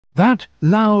That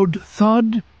loud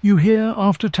thud you hear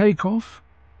after takeoff,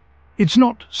 it's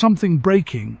not something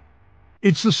breaking.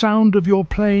 It's the sound of your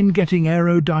plane getting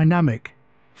aerodynamic,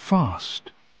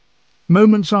 fast.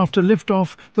 Moments after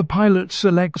liftoff, the pilot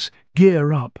selects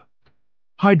gear up.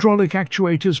 Hydraulic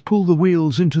actuators pull the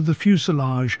wheels into the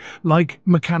fuselage like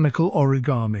mechanical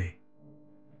origami.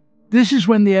 This is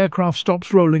when the aircraft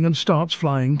stops rolling and starts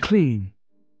flying clean.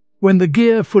 When the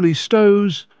gear fully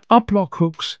stows, uplock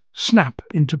hooks snap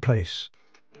into place.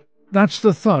 That's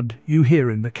the thud you hear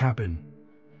in the cabin.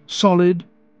 Solid,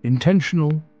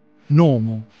 intentional,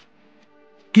 normal.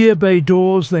 Gear bay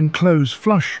doors then close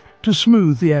flush to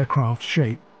smooth the aircraft's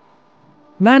shape.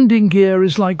 Landing gear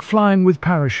is like flying with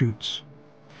parachutes.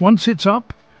 Once it's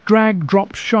up, drag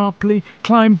drops sharply,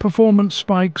 climb performance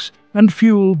spikes, and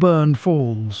fuel burn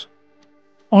falls.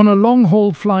 On a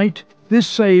long-haul flight, this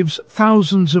saves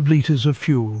thousands of litres of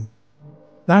fuel.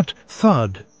 That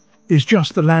thud is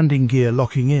just the landing gear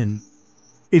locking in.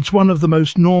 It's one of the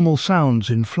most normal sounds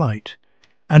in flight,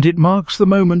 and it marks the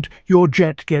moment your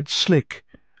jet gets slick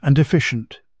and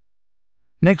efficient.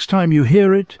 Next time you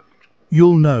hear it,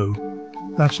 you'll know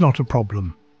that's not a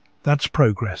problem. That's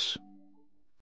progress.